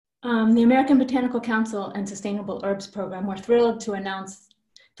The American Botanical Council and Sustainable Herbs Program, we're thrilled to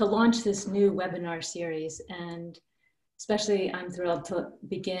launch this new webinar series. And especially I'm thrilled to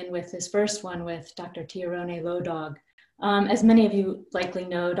begin with this first one with Dr. Tieraona Low Dog. As many of you likely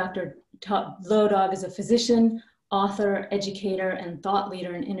know, Dr. Low Dog is a physician, author, educator, and thought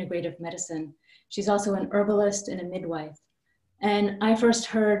leader in integrative medicine. She's also an herbalist and a midwife. And I first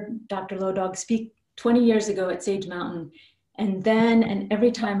heard Dr. Low Dog speak 20 years ago at Sage Mountain. And then, and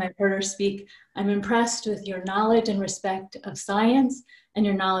every time I've heard her speak, I'm impressed with your knowledge and respect of science and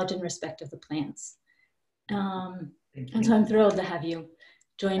your knowledge and respect of the plants. And so I'm thrilled to have you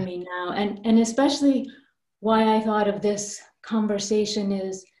join me now. And especially why I thought of this conversation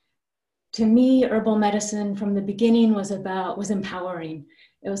is, to me, herbal medicine from the beginning was empowering.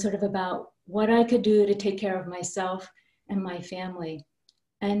 It was sort of about what I could do to take care of myself and my family.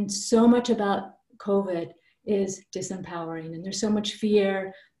 And so much about COVID is disempowering, and there's so much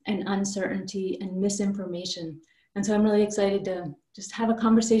fear and uncertainty and misinformation. And so I'm really excited to just have a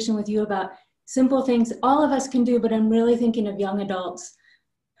conversation with you about simple things all of us can do, but I'm really thinking of young adults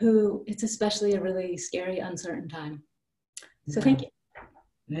who it's especially a really scary, uncertain time. So thank you.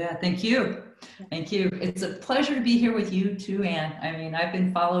 Yeah, thank you. Thank you. It's a pleasure to be here with you too, Ann. I mean, I've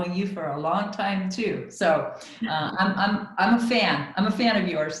been following you for a long time too. So I'm a fan. I'm a fan of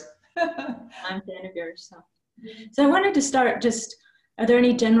yours. I'm a fan of yours. So I wanted to start are there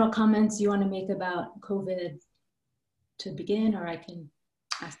any general comments you want to make about COVID to begin, or I can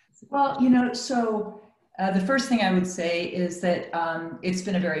ask? Well, so the first thing I would say is that it's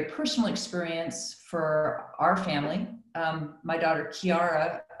been a very personal experience for our family. My daughter,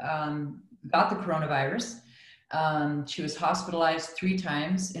 Kiara, got the coronavirus. She was hospitalized 3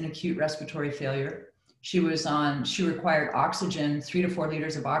 times in acute respiratory failure. She required oxygen, 3 to 4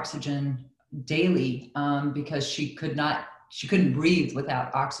 liters of oxygen daily, because she couldn't breathe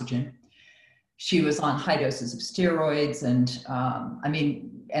without oxygen. She was on high doses of steroids, and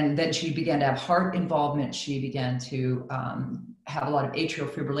and then she began to have heart involvement. She began to have a lot of atrial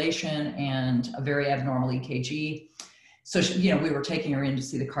fibrillation and a very abnormal EKG. So we were taking her in to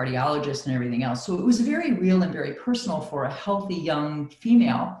see the cardiologist and everything else. So it was very real and very personal for a healthy young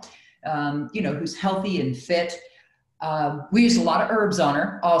female, who's healthy and fit. We used a lot of herbs on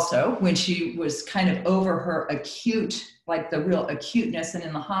her also when she was kind of over her the real acuteness and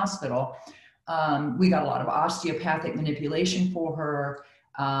in the hospital. We got a lot of osteopathic manipulation for her.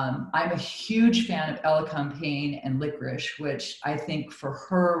 I'm a huge fan of elecampane and licorice, which I think for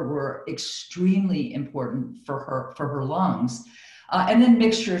her were extremely important for her lungs. And then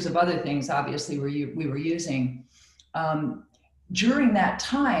mixtures of other things, obviously, we were using. During that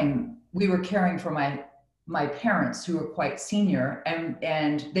time, we were caring for my parents, who were quite senior,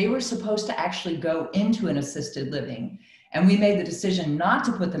 and they were supposed to actually go into an assisted living. And we made the decision not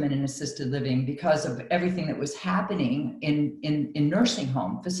to put them in an assisted living because of everything that was happening in nursing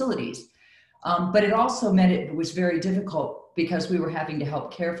home facilities. But it also meant it was very difficult because we were having to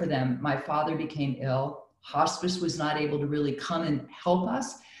help care for them. My father became ill. Hospice was not able to really come and help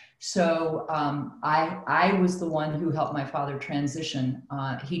us. So I was the one who helped my father transition.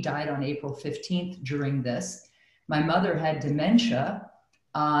 He died on April 15th during this. My mother had dementia,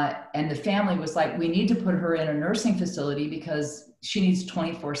 and the family was like, we need to put her in a nursing facility because she needs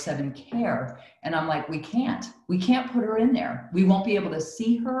 24/7 care. And I'm like, we can't put her in there. We won't be able to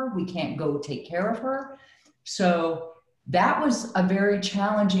see her. We can't go take care of her. So that was a very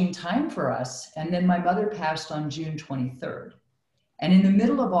challenging time for us. And then my mother passed on June 23rd. And in the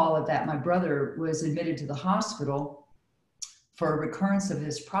middle of all of that, my brother was admitted to the hospital for a recurrence of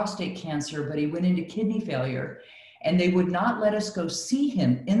his prostate cancer, but he went into kidney failure, and they would not let us go see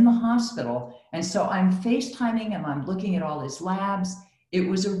him in the hospital. And so I'm FaceTiming him, I'm looking at all his labs. It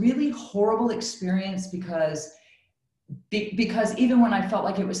was a really horrible experience because even when I felt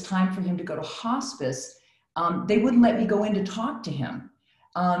like it was time for him to go to hospice, they wouldn't let me go in to talk to him.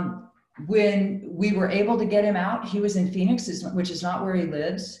 When we were able to get him out, he was in Phoenix, which is not where he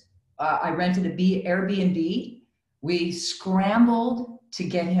lives. I rented an Airbnb. We scrambled to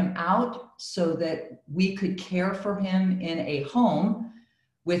get him out so that we could care for him in a home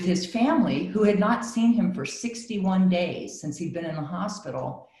with his family, who had not seen him for 61 days since he'd been in the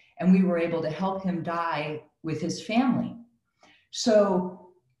hospital. And we were able to help him die with his family.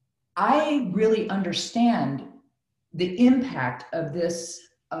 So I really understand the impact of this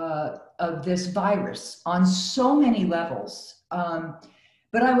virus on so many levels.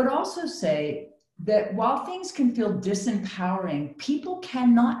 But I would also say that while things can feel disempowering, people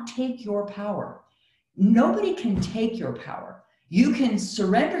cannot take your power. Nobody can take your power. You can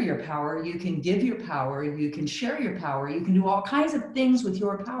surrender your power, you can give your power, you can share your power, you can do all kinds of things with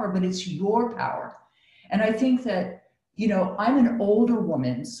your power, but it's your power. And I think that, you know, I'm an older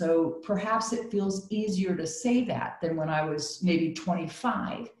woman, so perhaps it feels easier to say that than when I was maybe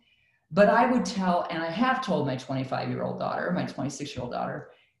 25. But I would tell, and I have told my 25-year-old daughter, my 26-year-old daughter,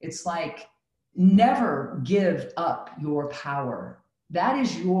 it's like, never give up your power. That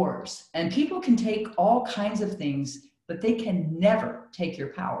is yours. And people can take all kinds of things, but they can never take your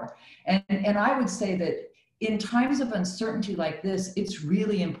power. And I would say that in times of uncertainty like this, it's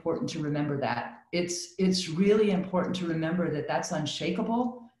really important to remember that. It's really important to remember that that's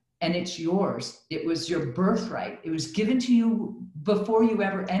unshakable and it's yours. It was your birthright. It was given to you before you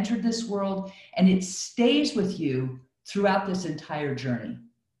ever entered this world, and it stays with you throughout this entire journey.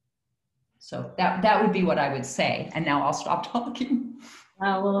 So that would be what I would say. And now I'll stop talking.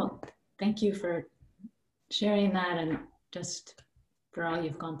 Well, thank you for sharing that and just for all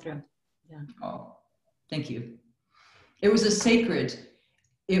you've gone through. Yeah. Oh, thank you. It was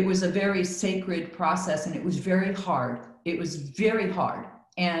a very sacred process, and it was very hard. It was very hard,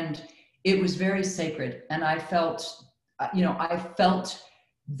 and it was very sacred. And I felt, you know,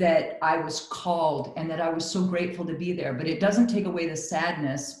 that I was called and that I was so grateful to be there, but it doesn't take away the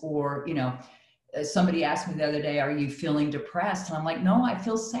sadness. Or, you know, somebody asked me the other day, are you feeling depressed? And I'm like, no, I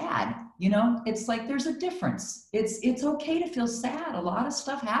feel sad. You know, it's like, there's a difference. It's okay to feel sad. A lot of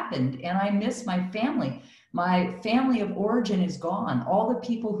stuff happened and I miss my family. My family of origin is gone. All the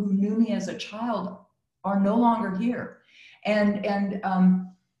people who knew me as a child are no longer here. And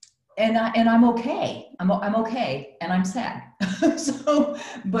I'm okay. I'm okay, and I'm sad. So,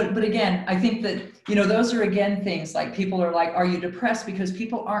 but again, I think that, you know, those are again things like, people are like, are you depressed? Because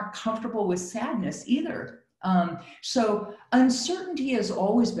people aren't comfortable with sadness either. So uncertainty has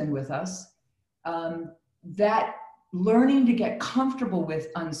always been with us. That learning to get comfortable with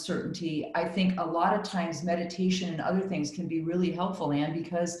uncertainty, I think a lot of times meditation and other things can be really helpful, Anne,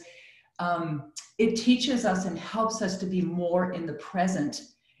 because it teaches us and helps us to be more in the present,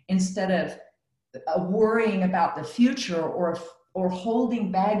 instead of worrying about the future or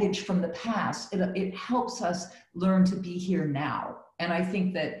holding baggage from the past. It helps us learn to be here now. And I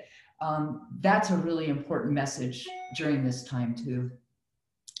think that that's a really important message during this time too.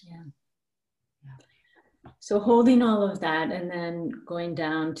 Yeah. So holding all of that and then going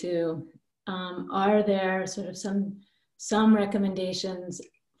down to, are there sort of some recommendations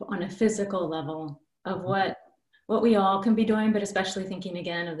on a physical level of what we all can be doing, but especially thinking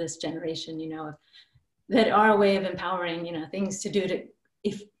again of this generation, you know, that are a way of empowering, you know, things to do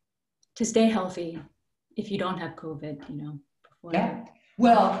to stay healthy if you don't have COVID, you know. Yeah.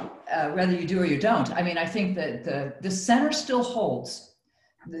 Well, whether you do or you don't, I mean, I think that the center still holds.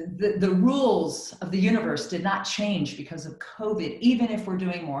 The rules of the universe did not change because of COVID. Even if we're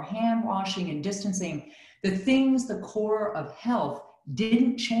doing more hand washing and distancing, the things, the core of health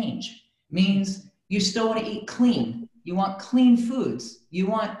didn't change. Means you still want to eat clean. You want clean foods. You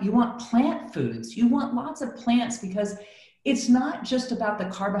want plant foods. You want lots of plants, because it's not just about the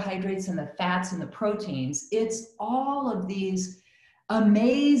carbohydrates and the fats and the proteins. It's all of these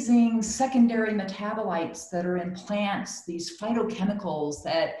amazing secondary metabolites that are in plants, these phytochemicals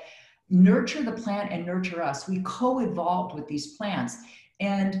that nurture the plant and nurture us. We co-evolved with these plants,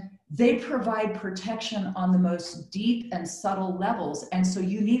 and they provide protection on the most deep and subtle levels. And so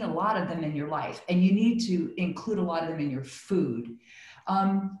you need a lot of them in your life, and you need to include a lot of them in your food.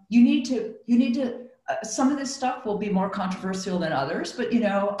 You need to, some of this stuff will be more controversial than others, but, you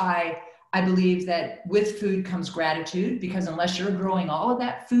know, I believe that with food comes gratitude, because unless you're growing all of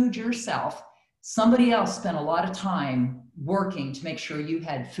that food yourself, somebody else spent a lot of time working to make sure you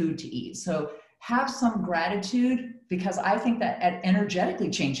had food to eat. So have some gratitude, because I think that energetically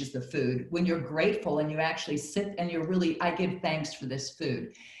changes the food when you're grateful and you actually sit and you're really, I give thanks for this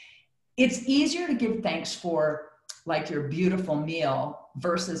food. It's easier to give thanks for like your beautiful meal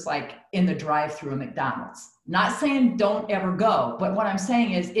versus like in the drive-through at McDonald's. Not saying don't ever go, but what I'm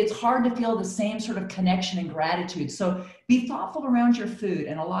saying is it's hard to feel the same sort of connection and gratitude. So be thoughtful around your food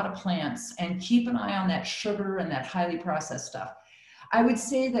and a lot of plants, and keep an eye on that sugar and that highly processed stuff. I would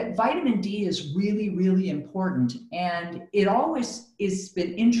say that vitamin D is really, really important. And it always has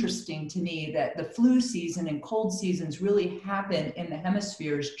been interesting to me that the flu season and cold seasons really happen in the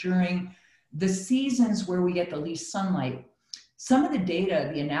hemispheres during the seasons where we get the least sunlight. Some of the data,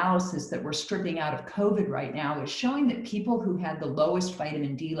 the analysis that we're stripping out of COVID right now is showing that people who had the lowest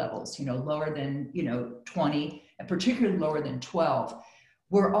vitamin D levels, you know, lower than, 20, and particularly lower than 12,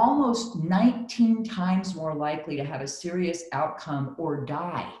 were almost 19 times more likely to have a serious outcome or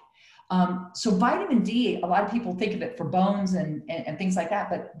die. So vitamin D, a lot of people think of it for bones and things like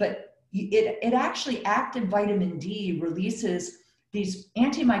that, but it actually, active vitamin D releases these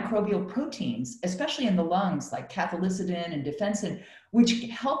antimicrobial proteins, especially in the lungs, like cathelicidin and defensin, which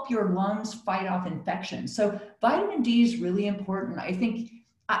help your lungs fight off infection. So vitamin D is really important. I think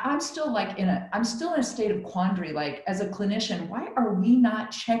I'm still in a state of quandary. Like, as a clinician, why are we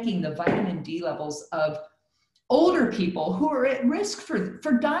not checking the vitamin D levels of older people who are at risk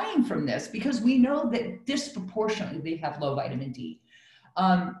for dying from this? Because we know that disproportionately they have low vitamin D.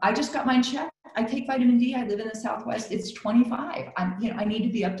 I just got mine checked. I take vitamin D. I live in the Southwest. It's 25. I need to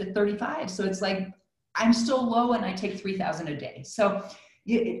be up to 35. So it's like, I'm still low and I take 3,000 a day. So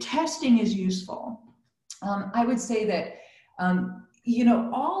testing is useful. I would say that,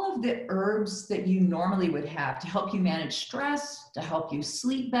 all of the herbs that you normally would have to help you manage stress, to help you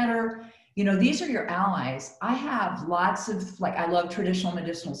sleep better, these are your allies. I have lots of, I love traditional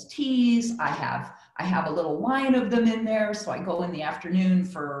medicinal teas. I have a little line of them in there. So I go in the afternoon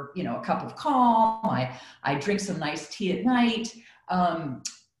for, a cup of calm. I drink some nice tea at night.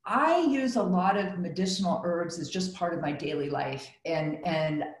 I use a lot of medicinal herbs as just part of my daily life.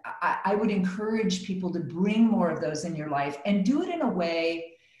 And I would encourage people to bring more of those in your life and do it in a way.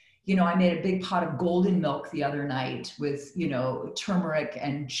 I made a big pot of golden milk the other night with, turmeric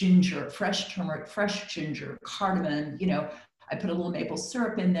and ginger, fresh turmeric, fresh ginger, cardamom, I put a little maple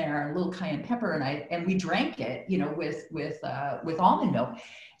syrup in there, a little cayenne pepper, and we drank it, with almond milk.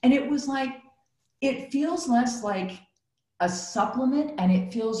 And it was like, it feels less like a supplement and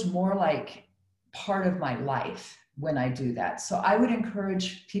it feels more like part of my life when I do that. So I would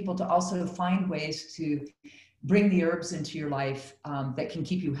encourage people to also find ways to bring the herbs into your life that can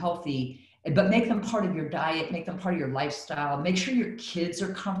keep you healthy, but make them part of your diet, make them part of your lifestyle. Make sure your kids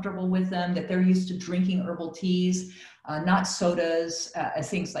are comfortable with them, that they're used to drinking herbal teas, not sodas,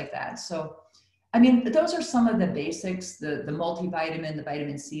 things like that. So, those are some of the basics, the multivitamin, the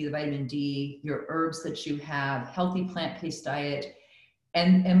vitamin C, the vitamin D, your herbs that you have, healthy plant-based diet.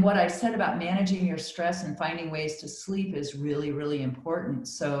 And what I said about managing your stress and finding ways to sleep is really, really important.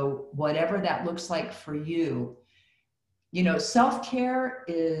 So whatever that looks like for you, self-care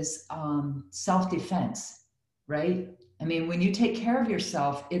is self-defense, right? When you take care of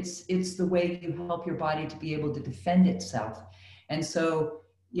yourself, it's the way you help your body to be able to defend itself. And so,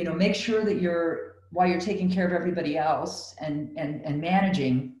 make sure that while you're taking care of everybody else and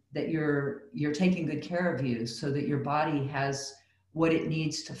managing, that you're taking good care of you so that your body has what it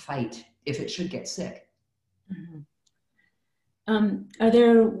needs to fight if it should get sick. Mm-hmm. Are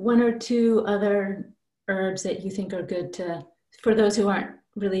there one or two other herbs that you think are good for those who aren't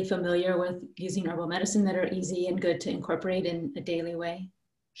really familiar with using herbal medicine, that are easy and good to incorporate in a daily way?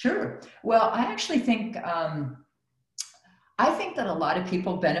 Sure. Well, I actually think, that a lot of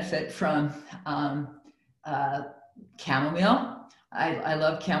people benefit from chamomile. I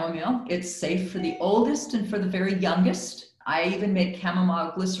love chamomile. It's safe for the oldest and for the very youngest. I even make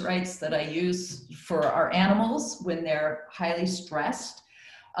chamomile glycerites that I use for our animals when they're highly stressed.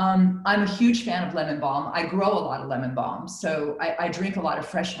 I'm a huge fan of lemon balm. I grow a lot of lemon balm, so I drink a lot of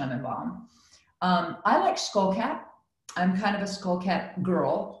fresh lemon balm. I like skullcap. I'm kind of a skullcap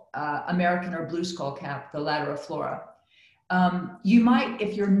girl, American or blue skullcap, the lateriflora. You might,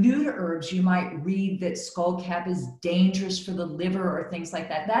 if you're new to herbs, you might read that skullcap is dangerous for the liver or things like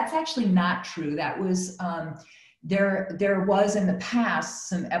that. That's actually not true. That was, there was in the past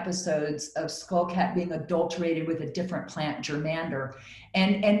some episodes of skullcap being adulterated with a different plant, germander.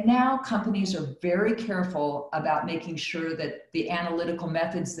 And now companies are very careful about making sure that the analytical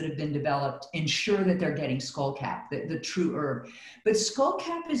methods that have been developed ensure that they're getting skullcap, the true herb. But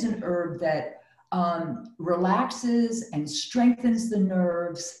skullcap is an herb that relaxes and strengthens the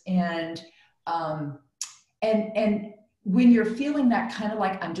nerves, and when you're feeling that kind of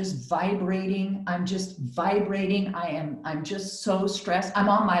like, I'm just vibrating, I'm just so stressed, I'm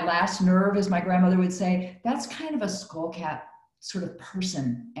on my last nerve, as my grandmother would say, that's kind of a skullcap sort of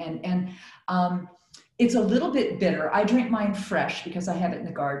person. And it's a little bit bitter. I drink mine fresh because I have it in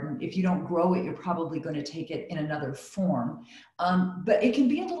the garden. If you don't grow it, you're probably going to take it in another form. But it can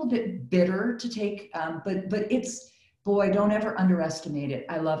be a little bit bitter to take, but it's, boy, don't ever underestimate it.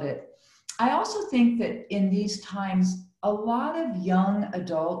 I love it. I also think that in these times, a lot of young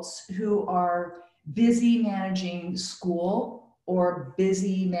adults who are busy managing school and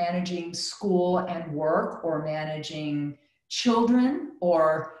work, or managing children,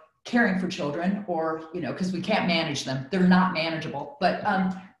 or caring for children, or, because we can't manage them, they're not manageable. But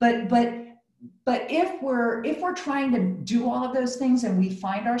if we're trying to do all of those things and we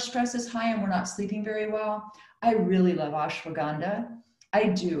find our stress is high and we're not sleeping very well, I really love ashwagandha. I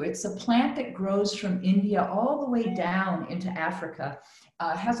do. It's a plant that grows from India all the way down into Africa.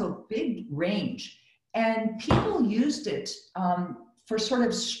 Has a big range, and people used it for sort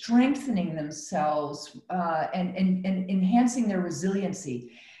of strengthening themselves and enhancing their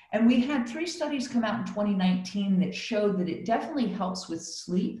resiliency. And we had 3 studies come out in 2019 that showed that it definitely helps with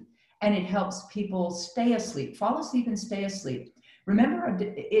sleep, and it helps people stay asleep, fall asleep and stay asleep. Remember,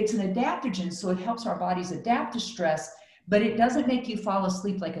 it's an adaptogen, so it helps our bodies adapt to stress, but it doesn't make you fall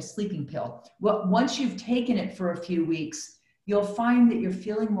asleep like a sleeping pill. Well, once you've taken it for a few weeks, you'll find that you're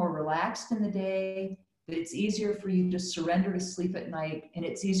feeling more relaxed in the day, that it's easier for you to surrender to sleep at night, and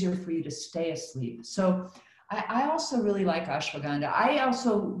it's easier for you to stay asleep. So I also really like ashwagandha. I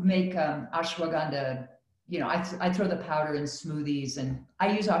also make ashwagandha, you know, I throw the powder in smoothies, and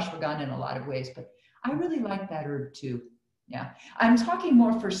I use ashwagandha in a lot of ways, but I really like that herb too. Yeah, I'm talking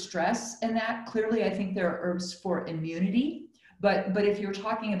more for stress, and that clearly I think there are herbs for immunity, but if you're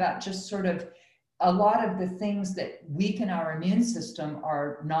talking about just sort of a lot of the things that weaken our immune system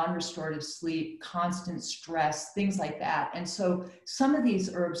are non-restorative sleep, constant stress, things like that. And so some of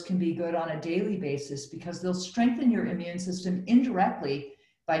these herbs can be good on a daily basis because they'll strengthen your immune system indirectly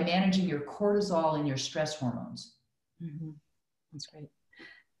by managing your cortisol and your stress hormones. Mm-hmm. That's great.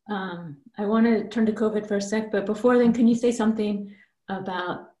 I want to turn to COVID for a sec, but before then, can you say something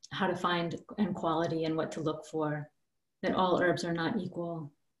about how to find and quality and what to look for, that all herbs are not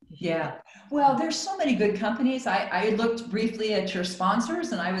equal? Yeah, well, there's so many good companies. I looked briefly at your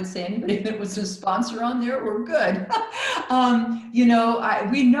sponsors, and I would say anybody that was a sponsor on there were good. You know,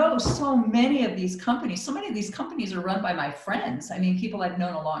 we know so many of these companies. So many of these companies are run by my friends. I mean, people I've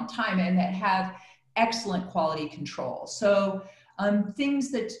known a long time and that have excellent quality control. So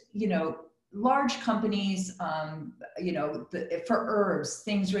things that, you know, large companies, you know, for herbs,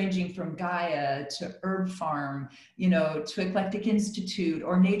 things ranging from Gaia to Herb Farm, you know, to Eclectic Institute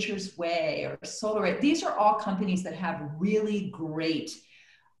or Nature's Way or Solar. These are all companies that have really great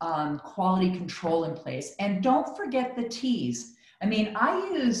quality control in place. And don't forget the teas. I mean, I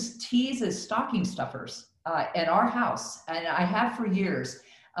use teas as stocking stuffers at our house, and I have for years.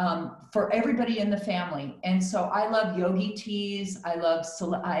 For everybody in the family. And so I love yogi teas. I love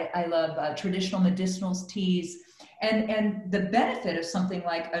traditional medicinals teas. And the benefit of something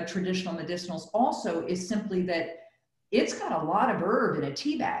like a traditional medicinals also is simply that it's got a lot of herb in a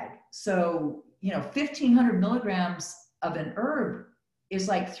tea bag. So, you know, 1,500 milligrams of an herb is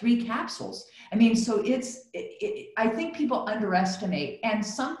like 3 capsules. I mean, so I think people underestimate. And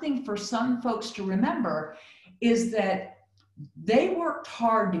something for some folks to remember is that they worked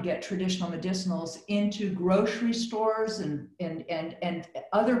hard to get traditional medicinals into grocery stores and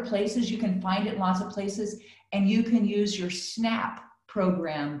other places. You can find it in lots of places, and you can use your SNAP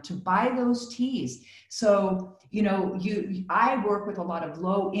program to buy those teas. So, you know, I work with a lot of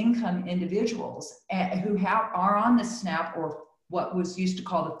low income individuals who are on the SNAP, or what was used to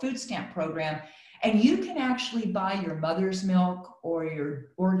call the food stamp program. And you can actually buy your mother's milk or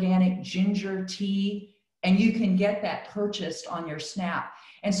your organic ginger tea, and you can get that purchased on your SNAP.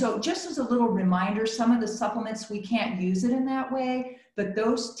 And so just as a little reminder, some of the supplements, we can't use it in that way, but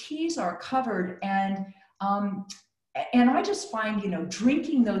those teas are covered. And I just find, you know,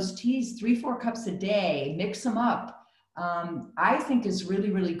 drinking those teas 3-4 cups a day, mix them up, I think is really,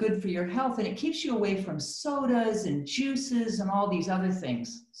 really good for your health. And it keeps you away from sodas and juices and all these other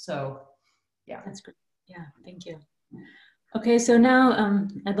things. So, yeah. That's great. Yeah, thank you. Okay, so now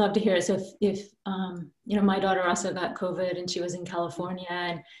I'd love to hear it. So if you know, my daughter also got COVID, and she was in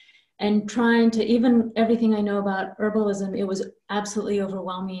California, and trying to, even everything I know about herbalism, it was absolutely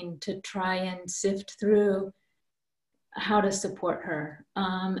overwhelming to try and sift through how to support her.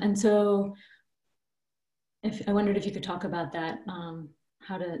 And so I wondered if you could talk about that,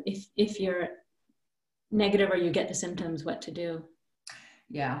 how to, if you're negative or you get the symptoms, what to do.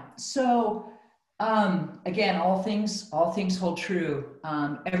 Yeah, so again, all things hold true.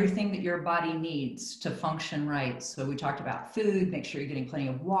 Everything that your body needs to function right. So we talked about food, make sure you're getting plenty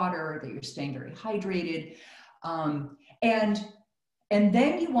of water, that you're staying very hydrated. And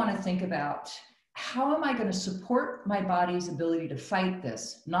then you want to think about, how am I going to support my body's ability to fight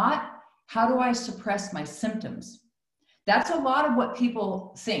this? Not how do I suppress my symptoms? That's a lot of what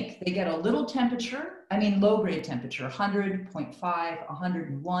people think. They get a little temperature, I mean, low grade temperature, 100.5,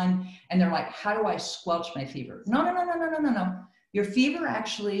 101, and they're like, how do I squelch my fever? No. Your fever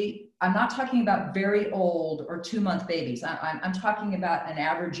actually, I'm not talking about very old or 2-month babies. I'm talking about an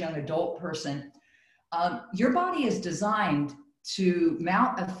average young adult person. Your body is designed to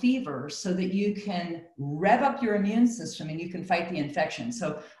mount a fever so that you can rev up your immune system and you can fight the infection.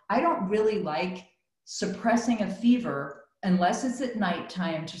 So I don't really like suppressing a fever unless it's at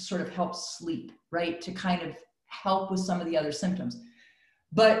nighttime, to sort of help sleep, right? To kind of help with some of the other symptoms.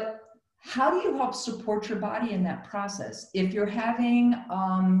 But how do you help support your body in that process? If you're having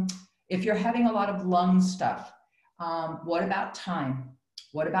a lot of lung stuff, what about thyme?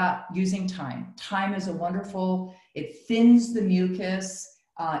 What about using thyme? Thyme is a wonderful, it thins the mucus.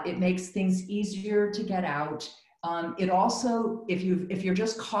 It makes things easier to get out. It also, if you're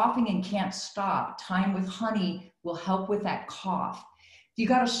just coughing and can't stop, thyme with honey will help with that cough. If you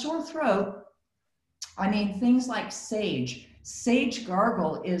got a sore throat, I mean, things like sage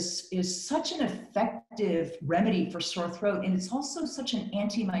gargle is such an effective remedy for sore throat, and it's also such an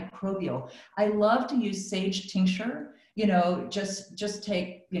antimicrobial. I love to use sage tincture. You know, just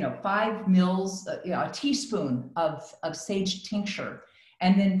take, 5 mils, a teaspoon of sage tincture,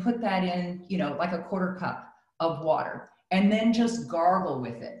 and then put that in, like a quarter cup of water, and then just gargle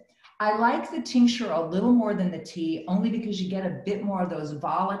with it. I like the tincture a little more than the tea, only because you get a bit more of those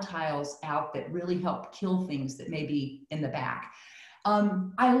volatiles out that really help kill things that may be in the back.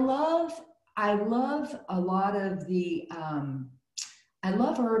 I love a lot of the, I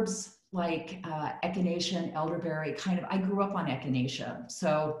love herbs like echinacea and elderberry. I grew up on echinacea.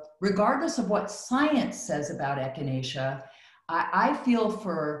 So regardless of what science says about echinacea, I feel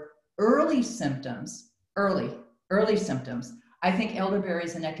for early symptoms, early symptoms, I think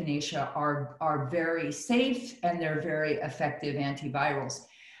elderberries and echinacea are very safe, and they're very effective antivirals.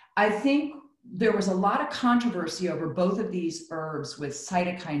 I think there was a lot of controversy over both of these herbs with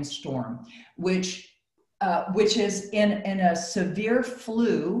cytokine storm, which is in a severe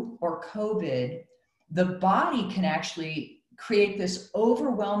flu or COVID, the body can actually create this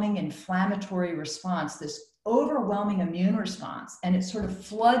overwhelming inflammatory response, this overwhelming immune response, and it sort of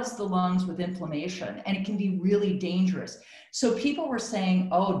floods the lungs with inflammation, and it can be really dangerous. So people were saying,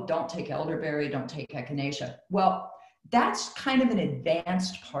 oh, don't take elderberry, don't take echinacea. Well, that's kind of an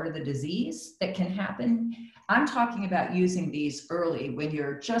advanced part of the disease that can happen. I'm talking about using these early when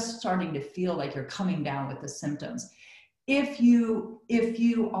you're just starting to feel like you're coming down with the symptoms. If you're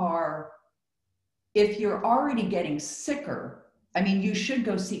already getting sicker, I mean, you should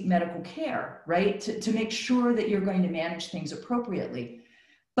go seek medical care, right? To make sure that you're going to manage things appropriately.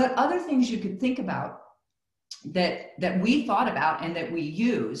 But other things you could think about that we thought about and that we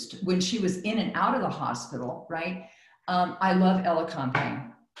used when she was in and out of the hospital, right? I love elecampane.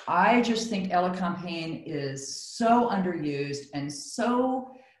 I just think elecampane is so underused and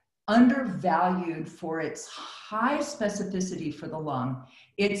so undervalued for its high specificity for the lung.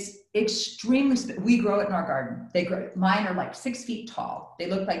 It's extremely, we grow it in our garden. Mine are like 6 feet tall. They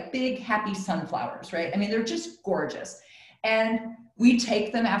look like big, happy sunflowers, right? I mean, they're just gorgeous. And we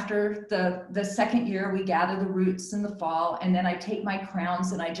take them after the second year, we gather the roots in the fall, and then I take my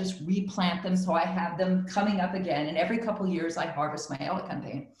crowns and I just replant them so I have them coming up again. And every couple of years I harvest my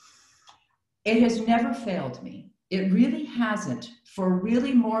elecampane. It has never failed me. It really hasn't, for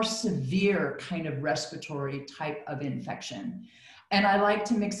really more severe kind of respiratory type of infection. And I like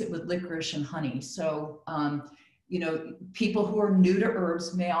to mix it with licorice and honey. So, people who are new to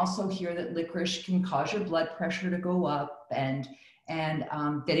herbs may also hear that licorice can cause your blood pressure to go up, and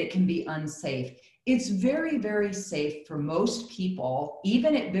that it can be unsafe. It's very, very safe for most people,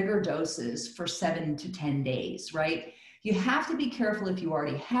 even at bigger doses, for 7 to 10 days, right? You have to be careful if you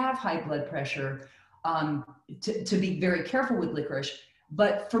already have high blood pressure, to be very careful with licorice.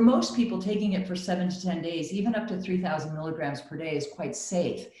 But for most people, taking it for 7 to 10 days, even up to 3,000 milligrams per day, is quite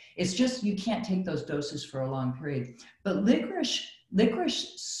safe. It's just you can't take those doses for a long period. But licorice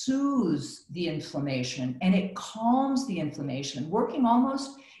soothes the inflammation, and it calms the inflammation,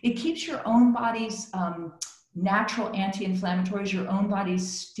 it keeps your own body's natural anti-inflammatories, your own body's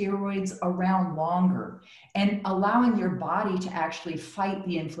steroids around longer, and allowing your body to actually fight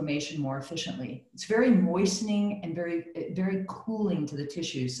the inflammation more efficiently. It's very moistening and very, very cooling to the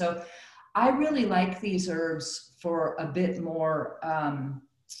tissue. So I really like these herbs for a bit more,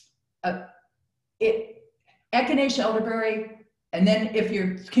 echinacea, elderberry, and then if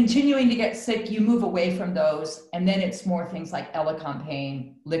you're continuing to get sick, you move away from those, and then it's more things like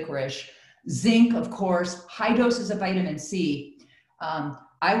elecampane, licorice, zinc, of course, high doses of vitamin C.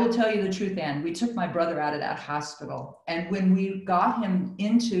 I will tell you the truth, Ann, we took my brother out of that hospital, and when we got him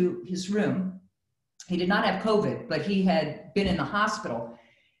into his room, he did not have COVID, but he had been in the hospital.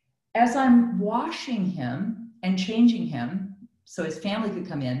 As I'm washing him and changing him so his family could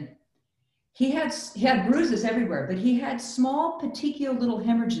come in, he had bruises everywhere, but he had small petechial little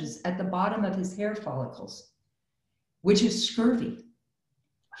hemorrhages at the bottom of his hair follicles, which is scurvy.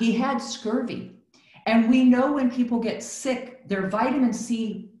 He had scurvy. And we know when people get sick, their vitamin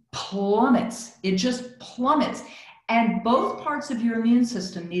C plummets. It just plummets. And both parts of your immune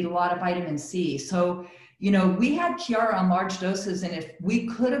system need a lot of vitamin C. So, you know, we had Kiara on large doses, and if we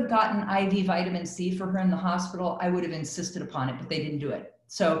could have gotten IV vitamin C for her in the hospital, I would have insisted upon it, but they didn't do it.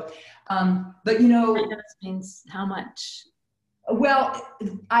 So, but you know, that means how much? Well,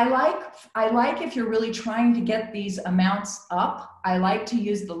 I like if you're really trying to get these amounts up, I like to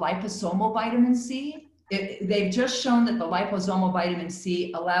use the liposomal vitamin C. They've just shown that the liposomal vitamin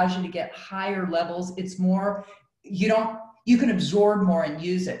C allows you to get higher levels. It's more, you can absorb more and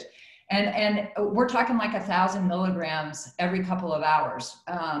use it. And we're talking like 1,000 milligrams every couple of hours,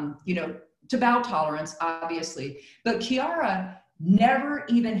 you know, to bowel tolerance, obviously. But Kiara never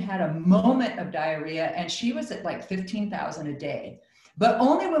even had a moment of diarrhea, and she was at like 15,000 a day. But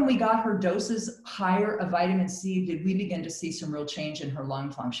only when we got her doses higher of vitamin C did we begin to see some real change in her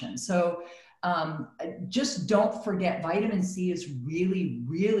lung function. So just don't forget, vitamin C is really,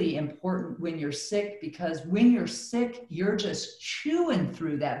 really important when you're sick, because when you're sick, you're just chewing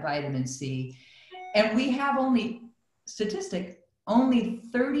through that vitamin C. And we have only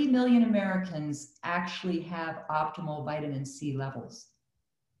 30 million Americans actually have optimal vitamin C levels.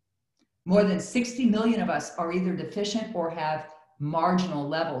 More than 60 million of us are either deficient or have marginal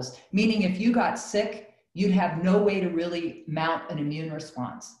levels, meaning if you got sick, you'd have no way to really mount an immune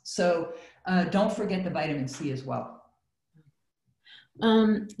response. So don't forget the vitamin C as well.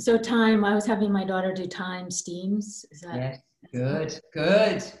 So thyme, I was having my daughter do thyme steams. Is that? Yes. Good,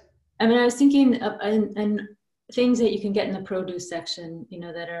 good. I mean, I was thinking of, and things that you can get in the produce section, you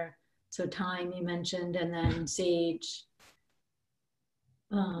know, that are, so thyme you mentioned, and then sage.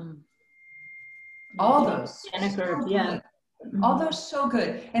 All those. Herb, yeah. All those so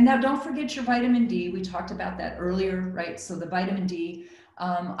good. And now don't forget your vitamin D. We talked about that earlier, right? So the vitamin D,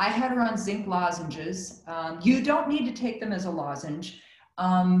 I had her on zinc lozenges. You don't need to take them as a lozenge,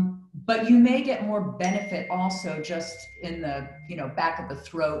 but you may get more benefit also just in the, you know, back of the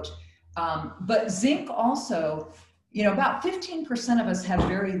throat. But zinc also, you know, about 15% of us have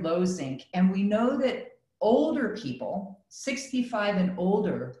very low zinc. And we know that older people, 65 and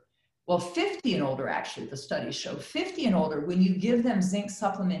older, well, 50 and older, actually, the studies show 50 and older, when you give them zinc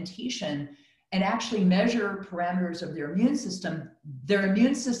supplementation and actually measure parameters of their immune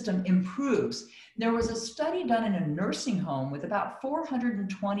system improves. There was a study done in a nursing home with about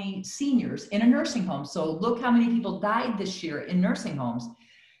 420 seniors in a nursing home. So look how many people died this year in nursing homes.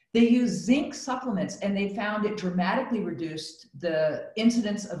 They used zinc supplements, and they found it dramatically reduced the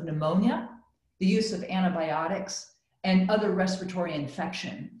incidence of pneumonia, the use of antibiotics, and other respiratory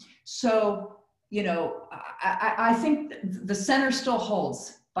infection. So, you know, I think the center still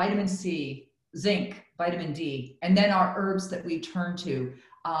holds vitamin C, zinc, vitamin D, and then our herbs that we turn to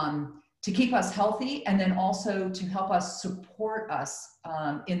keep us healthy, and then also to help us support us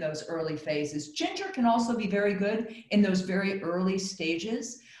in those early phases. Ginger can also be very good in those very early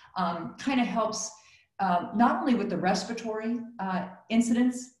stages. Kind of helps not only with the respiratory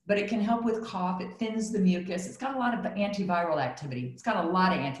incidents, but it can help with cough. It thins the mucus. It's got a lot of antiviral activity.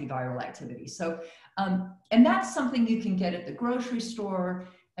 So, and that's something you can get at the grocery store.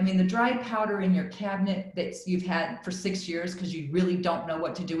 I mean, the dried powder in your cabinet that you've had for 6 years because you really don't know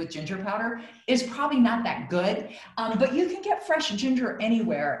what to do with ginger powder is probably not that good. But you can get fresh ginger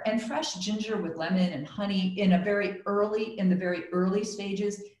anywhere, and fresh ginger with lemon and honey in the very early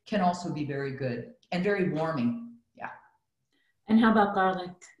stages can also be very good and very warming. Yeah. And how about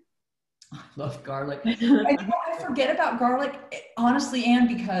garlic? I love garlic. I forget about garlic, honestly, Ann,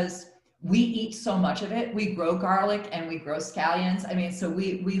 because we eat so much of it. We grow garlic and we grow scallions. I mean, so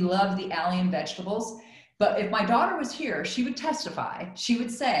we love the allium vegetables. But if my daughter was here, she would testify. She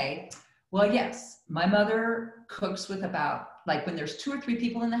would say, well, yes, my mother cooks with about, like when there's 2 or 3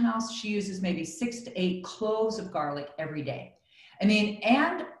 people in the house, she uses maybe 6 to 8 cloves of garlic every day. I mean,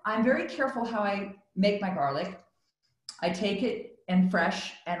 and I'm very careful how I make my garlic. I take it and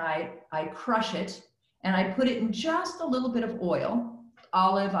fresh, and I crush it, and I put it in just a little bit of oil,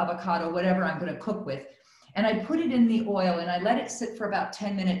 olive, avocado, whatever I'm going to cook with. And I put it in the oil, and I let it sit for about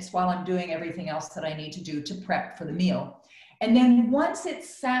 10 minutes while I'm doing everything else that I need to do to prep for the meal. And then once it's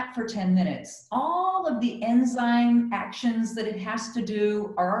sat for 10 minutes, all of the enzyme actions that it has to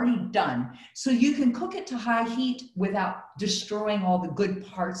do are already done. So you can cook it to high heat without destroying all the good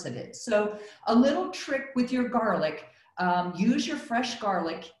parts of it. So a little trick with your garlic, use your fresh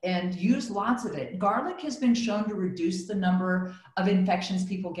garlic and use lots of it. Garlic has been shown to reduce the number of infections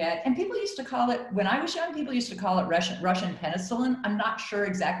people get. And people used to call it, when I was young, people used to call it Russian penicillin. I'm not sure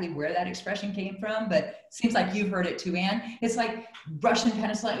exactly where that expression came from, but it seems like you've heard it too, Ann. It's like Russian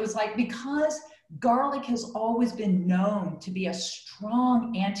penicillin. It was like, because garlic has always been known to be a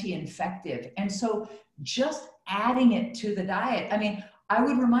strong anti-infective. And so just adding it to the diet. I mean, I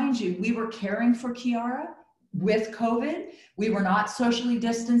would remind you, we were caring for Kiara with COVID. We were not socially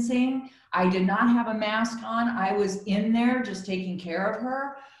distancing. I did not have a mask on. I was in there just taking care of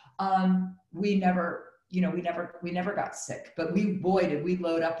her. We never, we never got sick, but boy, did we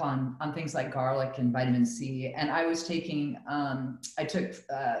load up on things like garlic and vitamin C. And I was taking, I took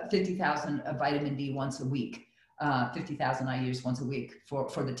 50,000 of vitamin D once a week. 50,000 I used once a week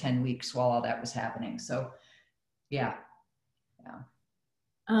for the 10 weeks while all that was happening. So yeah.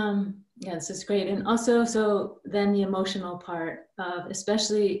 Yeah, this is great. And also, so then the emotional part of,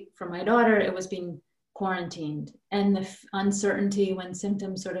 especially for my daughter, it was being quarantined and the uncertainty when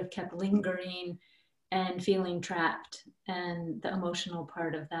symptoms sort of kept lingering and feeling trapped, and the emotional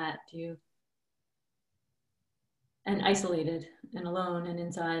part of that, and isolated and alone and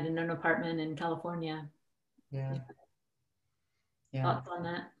inside in an apartment in California. Yeah. Thoughts on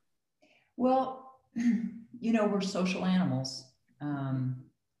that? Well, we're social animals.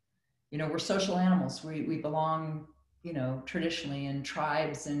 We're social animals. We belong, traditionally in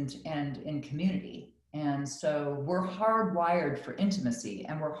tribes and in community. And so we're hardwired for intimacy,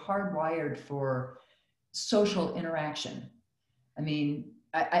 and we're hardwired for social interaction. I mean,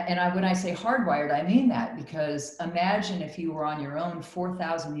 when I say hardwired, I mean that, because imagine if you were on your own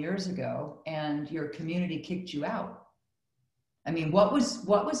 4,000 years ago and your community kicked you out. I mean, what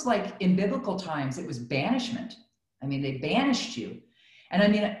was like in biblical times? It was banishment. I mean, they banished you. And I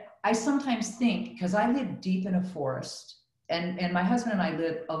mean, I sometimes think, because I live deep in a forest, and my husband and I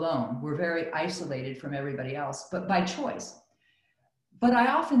live alone. We're very isolated from everybody else, but by choice. But I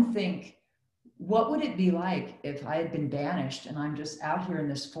often think, what would it be like if I had been banished and I'm just out here in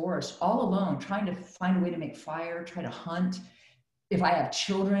this forest all alone, trying to find a way to make fire, try to hunt? If I have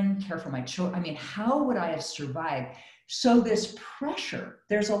children, care for my children, I mean, how would I have survived? So this pressure,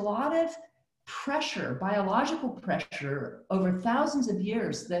 there's a lot of pressure, biological pressure over thousands of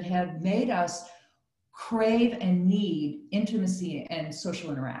years that have made us crave and need intimacy and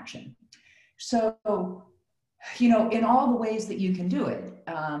social interaction. So, in all the ways that you can do it,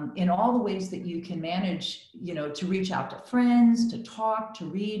 in all the ways that you can manage, to reach out to friends, to talk, to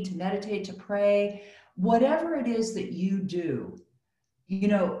read, to meditate, to pray, whatever it is that you do,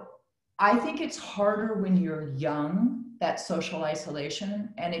 I think it's harder when you're young, that social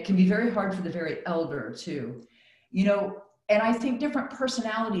isolation, and it can be very hard for the very elder too, and I think different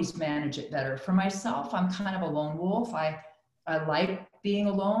personalities manage it better. For myself, I'm kind of a lone wolf. I like being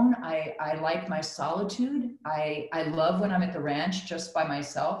alone. I like my solitude. I love when I'm at the ranch just by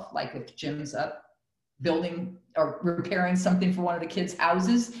myself, like if Jim's up building or repairing something for one of the kids'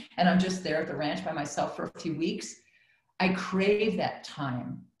 houses and I'm just there at the ranch by myself for a few weeks. I crave that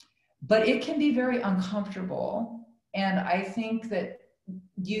time, but it can be very uncomfortable. And I think that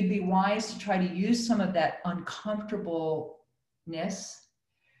you'd be wise to try to use some of that uncomfortableness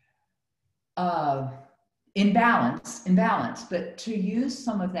in balance, but to use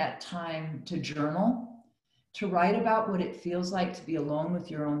some of that time to journal, to write about what it feels like to be alone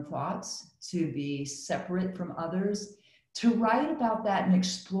with your own thoughts, to be separate from others, to write about that and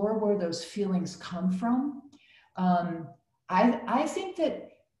explore where those feelings come from. I think that,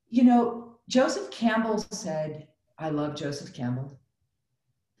 Joseph Campbell said, I love Joseph Campbell,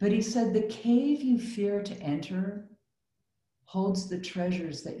 but he said, the cave you fear to enter holds the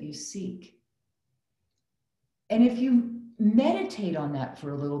treasures that you seek. And if you meditate on that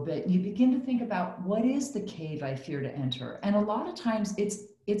for a little bit, you begin to think about, what is the cave I fear to enter? And a lot of times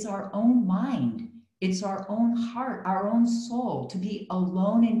it's our own mind, it's our own heart, our own soul, to be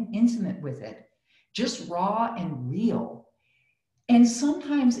alone and intimate with it, just raw and real. And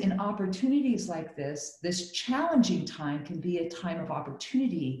sometimes in opportunities like this challenging time can be a time of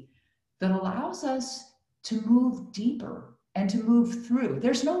opportunity that allows us to move deeper and to move through.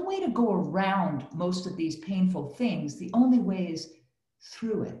 There's no way to go around most of these painful things. The only way is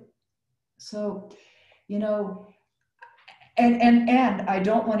through it. So, and I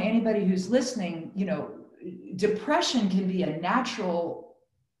don't want anybody who's listening, depression can be a natural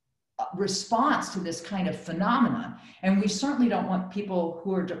response to this kind of phenomena. And we certainly don't want people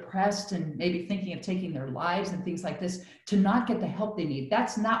who are depressed and maybe thinking of taking their lives and things like this to not get the help they need.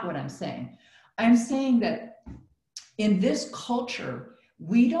 That's not what I'm saying. I'm saying that in this culture,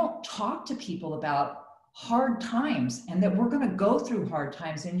 we don't talk to people about hard times, and that we're going to go through hard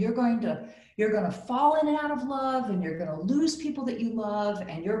times, and you're going to fall in and out of love, and you're going to lose people that you love,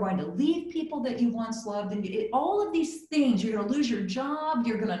 and you're going to leave people that you once loved, and all of these things, you're going to lose your job,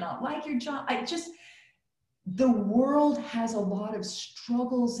 you're going to not like your job. The world has a lot of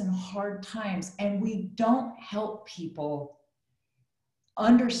struggles and hard times, and we don't help people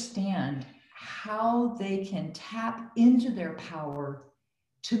understand how they can tap into their power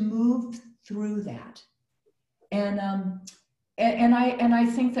to move through that. And I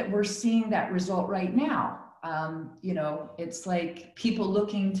think that we're seeing that result right now. You know, it's like people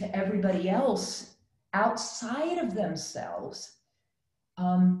looking to everybody else outside of themselves.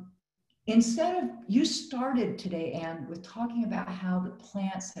 Instead of, you started today, Anne, with talking about how the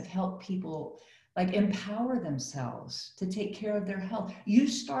plants have helped people like empower themselves to take care of their health. You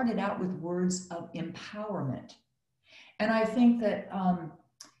started out with words of empowerment. And I think that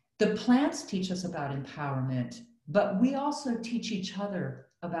the plants teach us about empowerment, but we also teach each other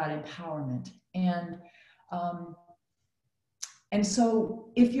about empowerment. And so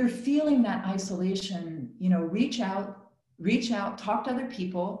if you're feeling that isolation, you know, reach out, talk to other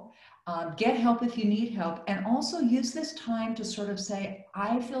people, get help if you need help, and also use this time to sort of say,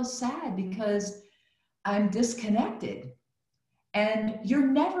 I feel sad because I'm disconnected. And you're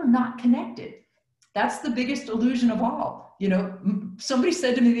never not connected. That's the biggest illusion of all. You know, somebody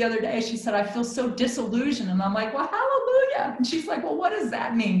said to me the other day, she said, I feel so disillusioned. And I'm like, well, hallelujah. And she's like, well, what does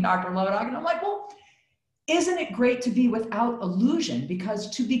that mean, Dr. Low Dog? And I'm like, well, isn't it great to be without illusion? Because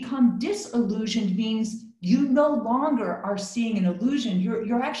to become disillusioned means you no longer are seeing an illusion.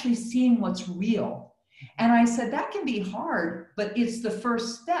 You're actually seeing what's real. And I said, that can be hard, but it's the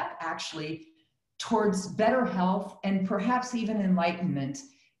first step actually towards better health and perhaps even enlightenment,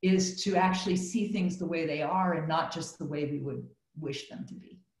 is to actually see things the way they are and not just the way we would wish them to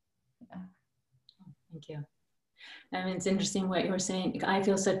be. Yeah. Thank you. I mean, it's interesting what you were saying. I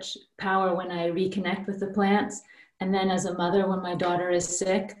feel such power when I reconnect with the plants. And then as a mother, when my daughter is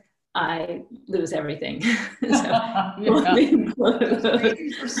sick, I lose everything. So,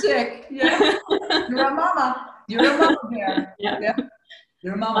 You're sick. Yeah. You're a mama. You're a mama bear. Yeah. Yeah.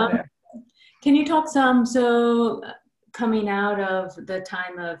 You're a mama bear. Can you talk some, so coming out of the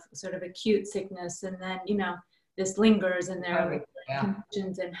time of sort of acute sickness, and then, you know, this lingers and there are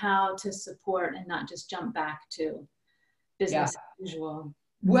conditions, and how to support and not just jump back to business as usual?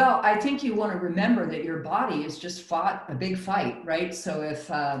 Well, I think you want to remember that your body has just fought a big fight, right? So if,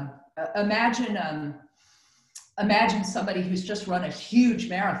 imagine somebody who's just run a huge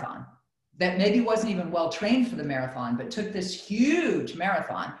marathon that maybe wasn't even well trained for the marathon, but took this huge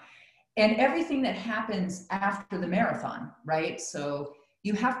marathon, and everything that happens after the marathon, right? So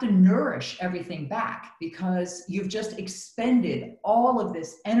you have to nourish everything back because you've just expended all of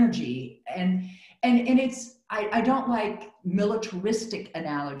this energy. And it's, I don't like militaristic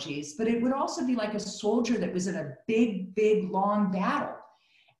analogies, but it would also be like a soldier that was in a big, long battle.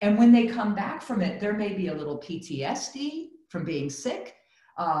 And when they come back from it, there may be a little PTSD from being sick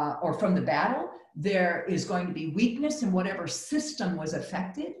or from the battle. There is going to be weakness in whatever system was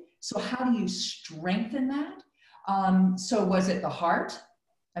affected. So how do you strengthen that? So was it the heart?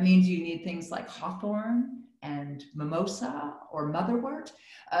 I mean, do you need things like hawthorn and mimosa or motherwort?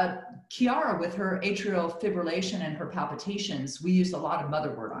 Kiara, with her atrial fibrillation and her palpitations, we used a lot of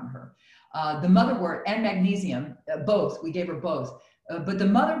motherwort on her. The motherwort and magnesium, both, we gave her both. But the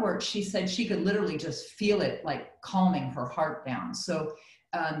motherwort, she said she could literally just feel it like calming her heart down. So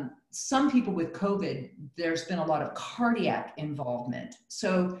some people with COVID, there's been a lot of cardiac involvement.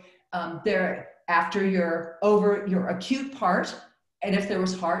 So after you're over your acute part, and if there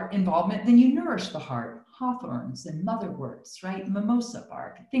was heart involvement, then you nourish the heart, hawthorns and motherworts, right? Mimosa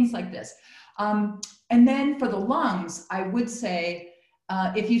bark, things like this. And then for the lungs, I would say,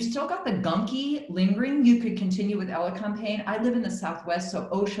 if you've still got the gunky lingering, you could continue with elecampane. I live in the Southwest, so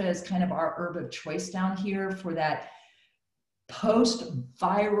OSHA is kind of our herb of choice down here for that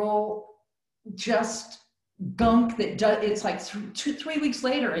post-viral, just gunk that does, it's like 3 weeks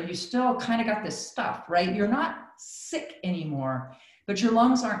later and you still kind of got this stuff, right? You're not sick anymore, but your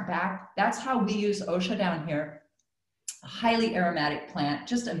lungs aren't back. That's how we use OSHA down here. A highly aromatic plant,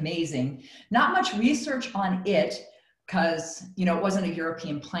 just amazing. Not much research on it because, you know, it wasn't a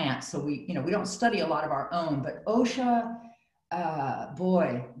European plant. So we don't study a lot of our own, but OSHA,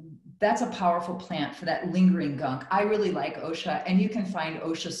 boy, that's a powerful plant for that lingering gunk. I really like OSHA, and you can find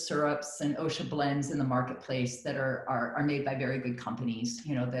OSHA syrups and OSHA blends in the marketplace that are made by very good companies,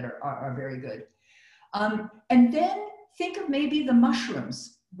 you know, that are very good. And then think of maybe the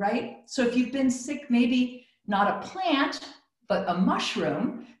mushrooms, right? So if you've been sick, maybe not a plant, but a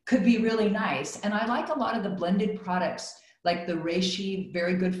mushroom could be really nice. And I like a lot of the blended products like the reishi,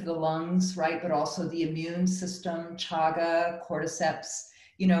 very good for the lungs, right? But also the immune system, chaga, cordyceps,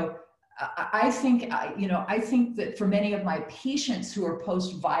 you know. I think that for many of my patients who are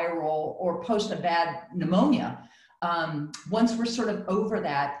post-viral or post a bad pneumonia, once we're sort of over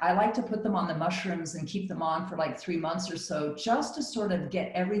that, I like to put them on the mushrooms and keep them on for like 3 months or so, just to sort of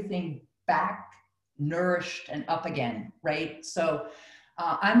get everything back nourished and up again, right? So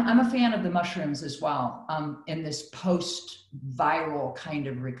I'm a fan of the mushrooms as well in this post-viral kind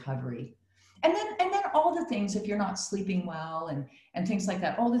of recovery. And then all the things, if you're not sleeping well and things like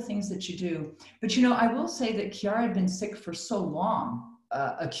that, all the things that you do. But you know, I will say that Chiara had been sick for so long,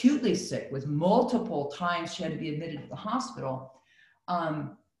 acutely sick with multiple times she had to be admitted to the hospital.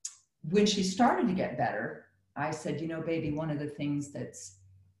 When she started to get better, I said, you know, baby, one of the things that's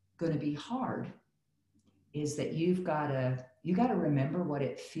going to be hard is that you got to remember what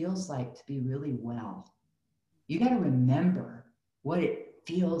it feels like to be really well. You got to remember what it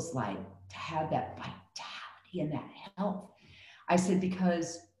feels like to have that vitality and that health. I said,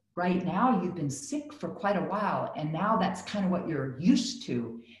 because right now you've been sick for quite a while, and now that's kind of what you're used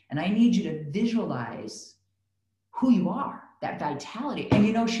to. And I need you to visualize who you are, that vitality. And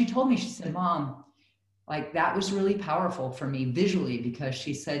you know, she told me, she said, Mom, like that was really powerful for me visually, because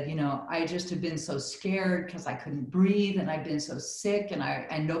she said, you know, I just have been so scared because I couldn't breathe, and I've been so sick,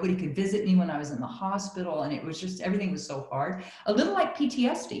 and nobody could visit me when I was in the hospital. And it was just, everything was so hard, a little like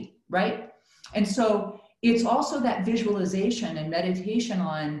PTSD, right? And so it's also that visualization and meditation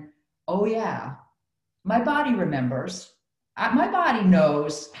on, oh yeah, my body remembers, my body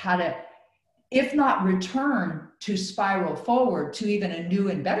knows how to, if not return to spiral forward to even a new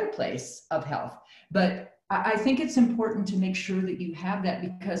and better place of health. But I think it's important to make sure that you have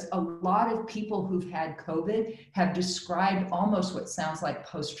that, because a lot of people who've had COVID have described almost what sounds like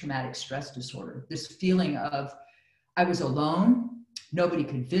post-traumatic stress disorder. This feeling of, I was alone, nobody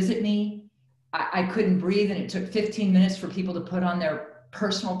could visit me, I couldn't breathe, and it took 15 minutes for people to put on their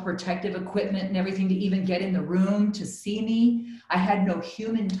personal protective equipment and everything to even get in the room to see me. I had no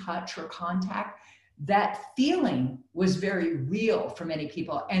human touch or contact. That feeling was very real for many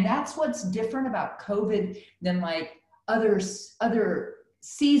people. And that's what's different about COVID than like other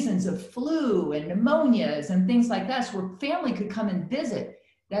seasons of flu and pneumonias and things like that, where family could come and visit.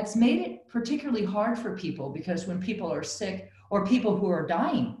 That's made it particularly hard for people, because when people are sick or people who are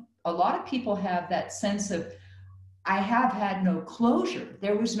dying, a lot of people have that sense of, I have had no closure.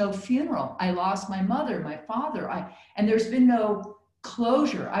 There was no funeral. I lost my mother, my father, and there's been no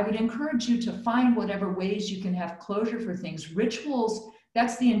closure. I would encourage you to find whatever ways you can have closure for things. Rituals,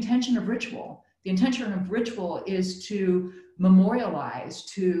 that's the intention of ritual. The intention of ritual is to memorialize,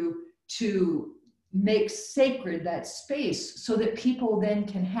 to make sacred that space so that people then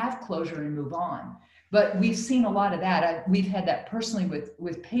can have closure and move on. But we've seen a lot of that. We've had that personally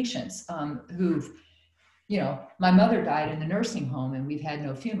with patients who've, you know, my mother died in the nursing home, and we've had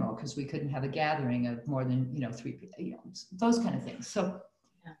no funeral because we couldn't have a gathering of more than, 3 people, those kind of things. So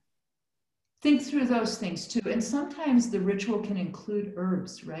yeah, think through those things too. And sometimes the ritual can include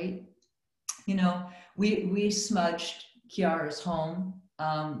herbs, right? You know, we smudged Chiara's home.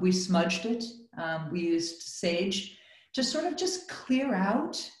 We smudged it. We used sage to sort of just clear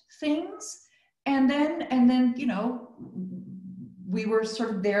out things. And then, you know, we were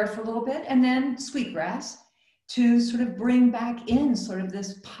sort of there for a little bit, and then sweetgrass to sort of bring back in sort of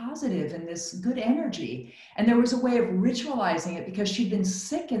this positive and this good energy. And there was a way of ritualizing it, because she'd been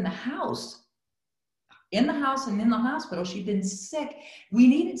sick in the house and in the hospital. She'd been sick. We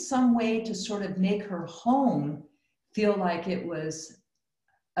needed some way to sort of make her home feel like it was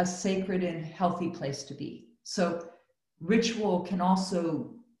a sacred and healthy place to be. So ritual can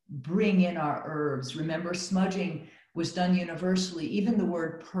also bring in our herbs. Remember, smudging was done universally. Even the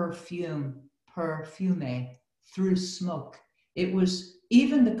word perfume, through smoke. It was,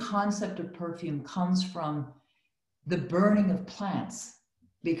 even the concept of perfume comes from the burning of plants,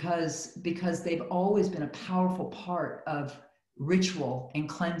 because they've always been a powerful part of ritual and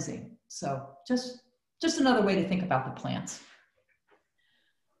cleansing. So just another way to think about the plants.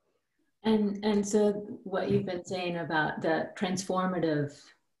 And so what you've been saying about the transformative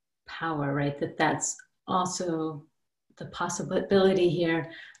power, right? That's also the possibility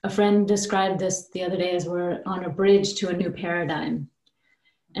here. A friend described this the other day as we're on a bridge to a new paradigm.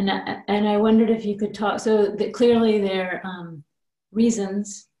 And I wondered if you could talk, so that clearly there are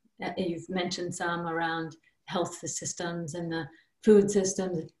reasons, you've mentioned some around health systems and the food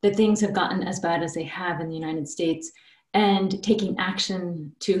systems, that things have gotten as bad as they have in the United States, and taking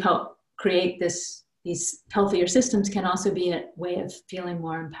action to help create these healthier systems can also be a way of feeling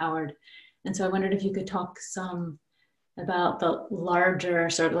more empowered. And so I wondered if you could talk some about the larger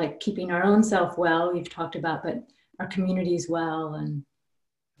sort of like keeping our own self well, you've talked about, but our communities well, and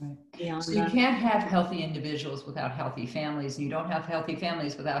beyond so that. You can't have healthy individuals without healthy families, and you don't have healthy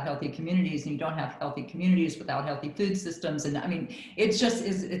families without healthy communities, and you don't have healthy communities without healthy food systems. And I mean, it's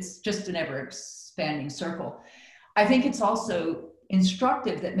just an ever expanding circle. I think it's also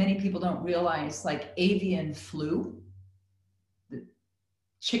instructive that many people don't realize, like avian flu, the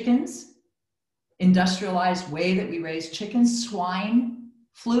chickens, industrialized way that we raise chickens, swine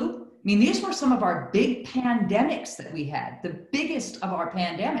flu. I mean, these were some of our big pandemics that we had. The biggest of our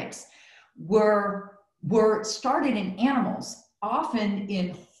pandemics were started in animals, often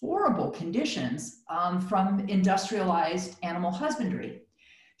in horrible conditions from industrialized animal husbandry.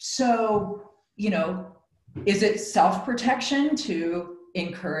 So, you know, is it self-protection to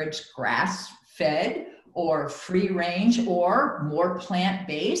encourage grass-fed or free range or more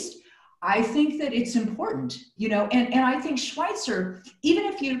plant-based? I think that it's important, you know, and I think Schweitzer, even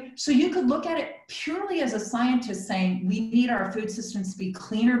if you could look at it purely as a scientist saying we need our food systems to be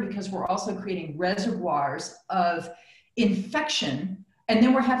cleaner because we're also creating reservoirs of infection. And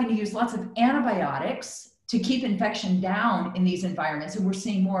then we're having to use lots of antibiotics to keep infection down in these environments. And we're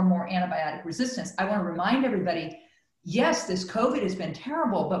seeing more and more antibiotic resistance. I want to remind everybody, yes, this COVID has been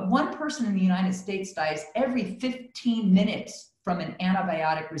terrible, but one person in the United States dies every 15 minutes from an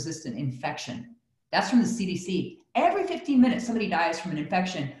antibiotic resistant infection. That's from the CDC. Every 15 minutes, somebody dies from an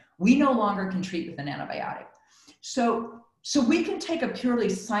infection we no longer can treat with an antibiotic. So we can take a purely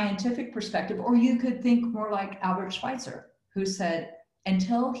scientific perspective, or you could think more like Albert Schweitzer, who said,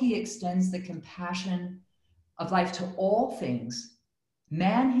 until he extends the compassion of life to all things,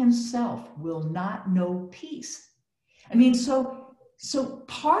 man himself will not know peace. I mean, so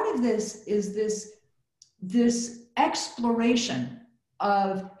part of this is this exploration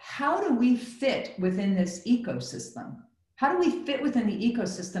of how do we fit within this ecosystem? How do we fit within the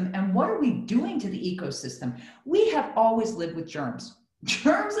ecosystem, and what are we doing to the ecosystem? We have always lived with germs.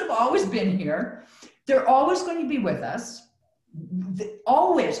 Germs have always been here. They're always going to be with us. They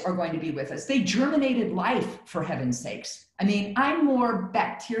always are going to be with us. They germinated life, for heaven's sakes. I mean, I'm more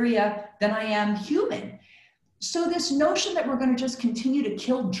bacteria than I am human. So this notion that we're going to just continue to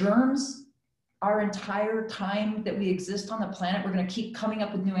kill germs our entire time that we exist on the planet, we're going to keep coming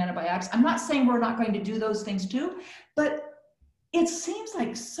up with new antibiotics. I'm not saying we're not going to do those things too, but it seems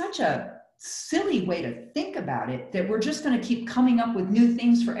like such a silly way to think about it, that we're just going to keep coming up with new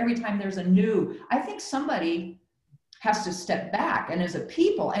things for every time there's a new. I think somebody has to step back, and as a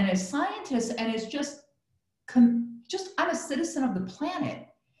people and as scientists and as just I'm a citizen of the planet,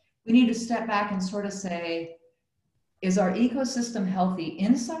 we need to step back and sort of say, is our ecosystem healthy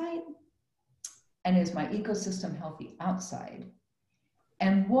inside? And is my ecosystem healthy outside?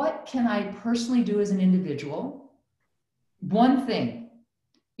 And what can I personally do as an individual? One thing,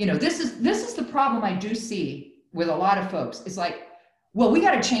 you know, this is the problem I do see with a lot of folks. It's like, well, we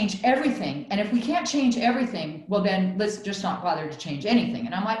got to change everything. And if we can't change everything, well, then let's just not bother to change anything.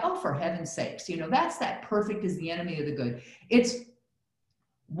 And I'm like, oh, for heaven's sakes, you know, that's that perfect is the enemy of the good. It's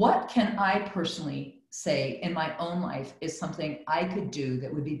what can I personally say in my own life is something I could do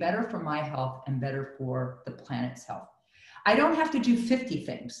that would be better for my health and better for the planet's health. I don't have to do 50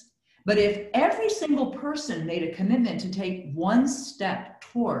 things, but if every single person made a commitment to take one step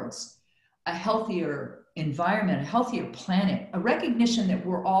towards a healthier environment, a healthier planet, a recognition that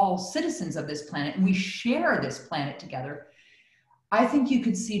we're all citizens of this planet and we share this planet together, I think you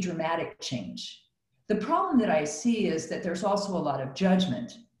could see dramatic change. The problem that I see is that there's also a lot of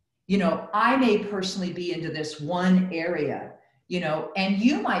judgment. You know, I may personally be into this one area, you know, and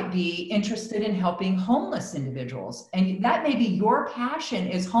you might be interested in helping homeless individuals. And that may be your passion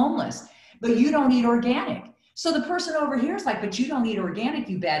is homeless, but you don't eat organic. So the person over here is like, but you don't eat organic,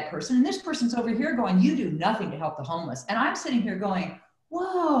 you bad person. And this person's over here going, you do nothing to help the homeless. And I'm sitting here going,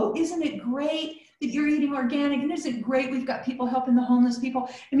 whoa, isn't it great that you're eating organic? And isn't it great we've got people helping the homeless people?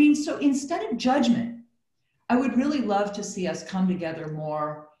 I mean, so instead of judgment, I would really love to see us come together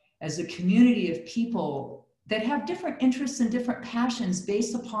more as a community of people that have different interests and different passions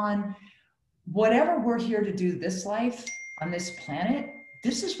based upon whatever we're here to do this life on this planet.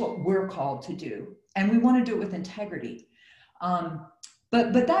 This is what we're called to do. And we want to do it with integrity.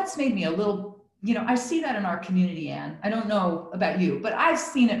 But that's made me a little, you know, I see that in our community, Ann. I don't know about you, but I've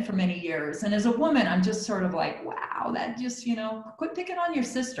seen it for many years. And as a woman, I'm just sort of like, wow, that just, you know, quit picking on your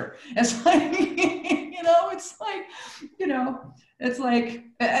sister. It's like, you know, it's like, you know, it's like,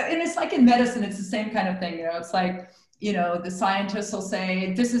 and it's like in medicine, it's the same kind of thing. You know, it's like, you know, the scientists will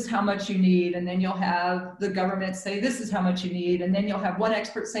say, this is how much you need. And then you'll have the government say, this is how much you need. And then you'll have one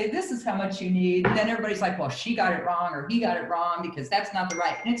expert say, this is how much you need. And then everybody's like, well, she got it wrong or he got it wrong because that's not the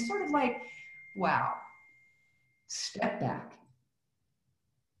right. And it's sort of like, wow, step back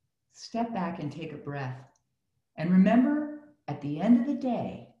and take a breath. And remember, at the end of the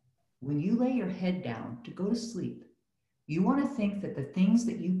day, when you lay your head down to go to sleep, you want to think that the things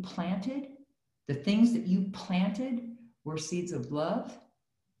that you planted were seeds of love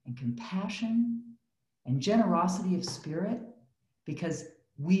and compassion and generosity of spirit, because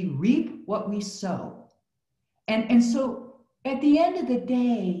we reap what we sow. And so at the end of the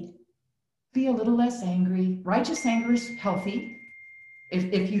day, be a little less angry. Righteous anger is healthy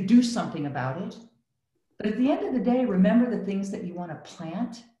if you do something about it. But at the end of the day, remember the things that you want to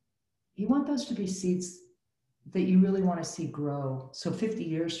plant. You want those to be seeds that you really want to see grow. So 50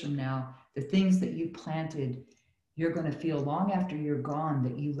 years from now, the things that you planted, you're going to feel long after you're gone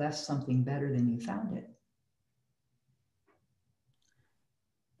that you left something better than you found it.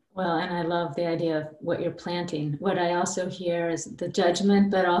 Well, and I love the idea of what you're planting. What I also hear is the judgment,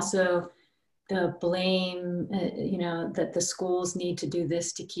 but also the blame, you know, that the schools need to do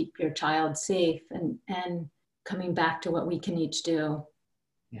this to keep your child safe, and coming back to what we can each do.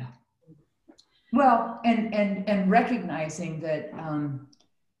 Yeah. Well, and recognizing that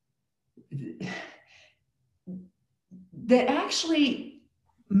that actually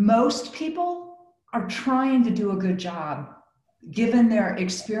most people are trying to do a good job, given their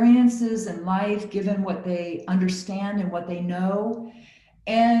experiences in life, given what they understand and what they know.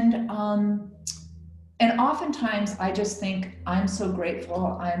 And oftentimes I just think, I'm so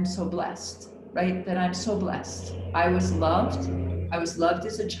grateful, I'm so blessed, right? That I'm so blessed. I was loved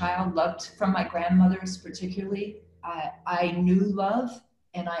as a child, loved from my grandmothers particularly. I knew love,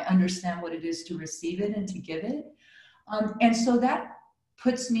 and I understand what it is to receive it and to give it. And so that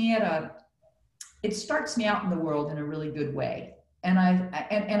puts me it starts me out in the world in a really good way. And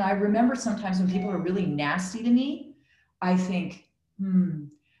I remember sometimes when people are really nasty to me, I think,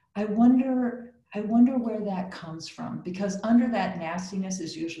 I wonder where that comes from, because under that nastiness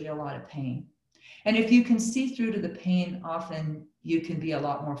is usually a lot of pain. And if you can see through to the pain, often you can be a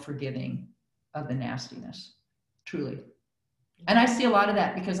lot more forgiving of the nastiness, truly. And I see a lot of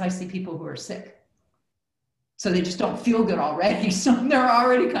that because I see people who are sick. So they just don't feel good already. So they're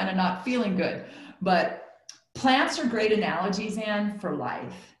already kind of not feeling good. But plants are great analogies, Anne, for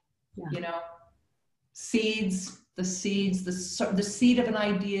life. Yeah. You know, the seed of an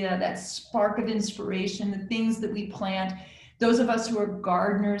idea, that spark of inspiration, the things that we plant. Those of us who are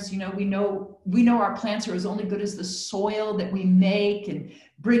gardeners, you know, we know our plants are as only good as the soil that we make, and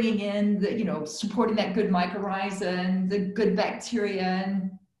bringing in the, you know, supporting that good mycorrhiza and the good bacteria,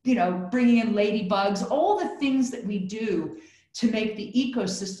 and, you know, bringing in ladybugs, all the things that we do to make the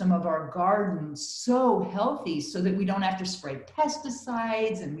ecosystem of our garden so healthy, so that we don't have to spray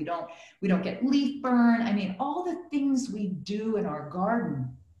pesticides and we don't get leaf burn. I mean, all the things we do in our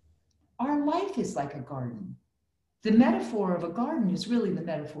garden, our life is like a garden. The metaphor of a garden is really the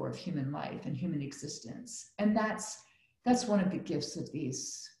metaphor of human life and human existence. And that's one of the gifts of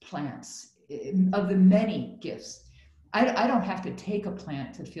these plants, of the many gifts. I don't have to take a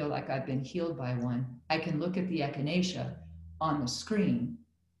plant to feel like I've been healed by one. I can look at the echinacea on the screen,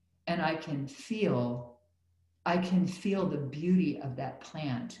 and I can feel the beauty of that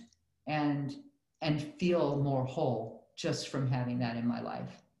plant and feel more whole just from having that in my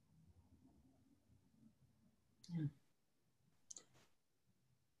life. Yeah.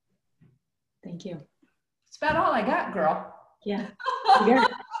 Thank you. It's about all I got, girl. Yeah.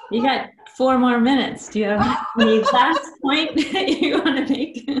 You got 4 more minutes. Do you have any last point that you want to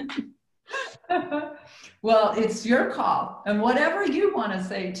make? Well, it's your call, and whatever you want to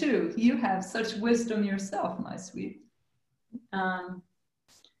say too. You have such wisdom yourself, my sweet. No,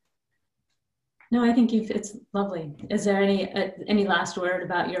 I think it's lovely. Is there any last word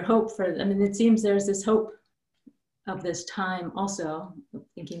about your hope for? I mean, it seems there's this hope of this time also.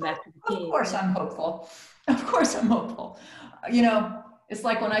 Thinking back to the cave. Of course, I'm hopeful. Of course, I'm hopeful. You know, it's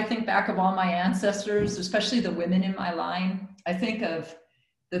like when I think back of all my ancestors, especially the women in my line, I think of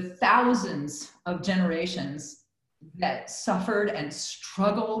the thousands of generations that suffered and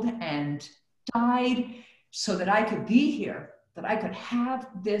struggled and died so that I could be here, that I could have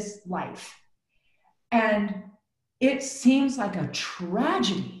this life. And it seems like a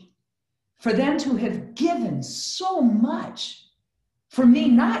tragedy for them to have given so much, for me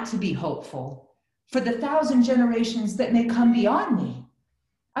not to be hopeful for the 1,000 generations that may come beyond me.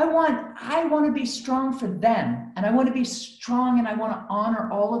 I want to be strong for them, and I want to be strong, and I want to honor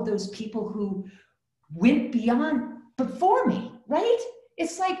all of those people who went beyond before me, right?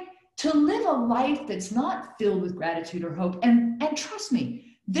 It's like to live a life that's not filled with gratitude or hope. And trust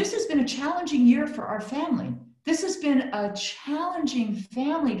me, this has been a challenging year for our family. This has been a challenging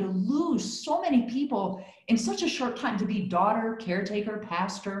family to lose so many people in such a short time, to be daughter, caretaker,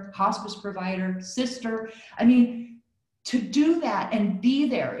 pastor, hospice provider, sister. I mean, to do that and be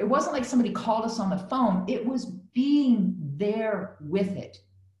there. It wasn't like somebody called us on the phone. It was being there with it.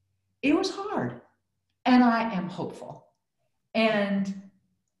 It was hard. And I am hopeful. And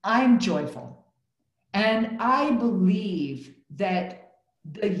I'm joyful. And I believe that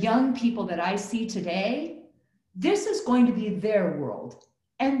the young people that I see today, this is going to be their world.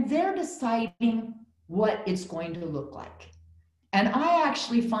 And they're deciding what it's going to look like. And I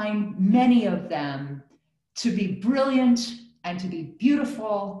actually find many of them to be brilliant and to be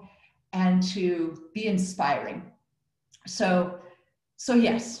beautiful and to be inspiring. So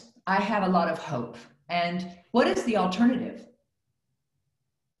yes, I have a lot of hope. And what is the alternative?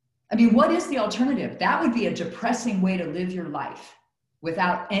 I mean, what is the alternative? That would be a depressing way to live your life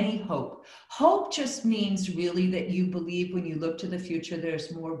without any hope. Hope just means really that you believe when you look to the future,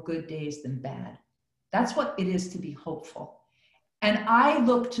 there's more good days than bad. That's what it is to be hopeful. And I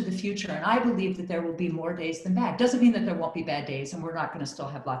look to the future and I believe that there will be more days than bad. Doesn't mean that there won't be bad days and we're not going to still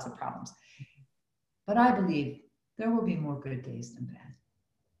have lots of problems. But I believe there will be more good days than bad.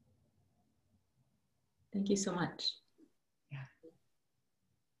 Thank you so much. Yeah.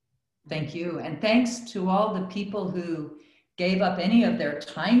 Thank you. And thanks to all the people who gave up any of their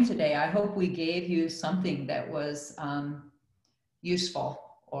time today. I hope we gave you something that was useful,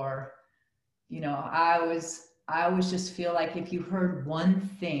 or, you know, I always just feel like if you heard one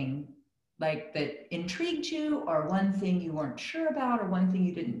thing like that intrigued you, or one thing you weren't sure about, or one thing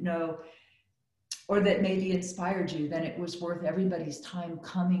you didn't know, or that maybe inspired you, then it was worth everybody's time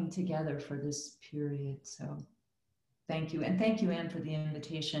coming together for this period. So thank you. And thank you, Ann, for the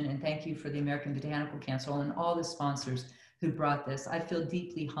invitation. And thank you for the American Botanical Council and all the sponsors who brought this. I feel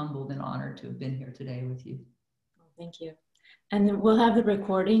deeply humbled and honored to have been here today with you. Thank you. And then we'll have the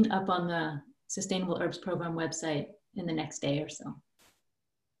recording up on the Sustainable Herbs Program website in the next day or so.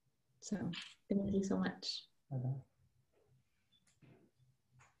 So thank you so much. Bye-bye.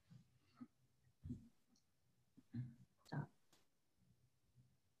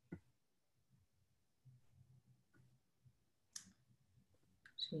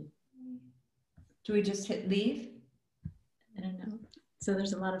 Do we just hit leave? I don't know. So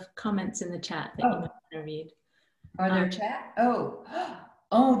there's a lot of comments in the chat that you might want to read. Are there chat?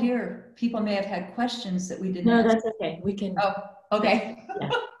 Oh dear. People may have had questions that we didn't No, answer. that's okay. We can. Oh, okay. Yeah.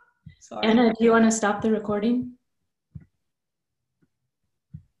 Sorry. Anna, do you want to stop the recording?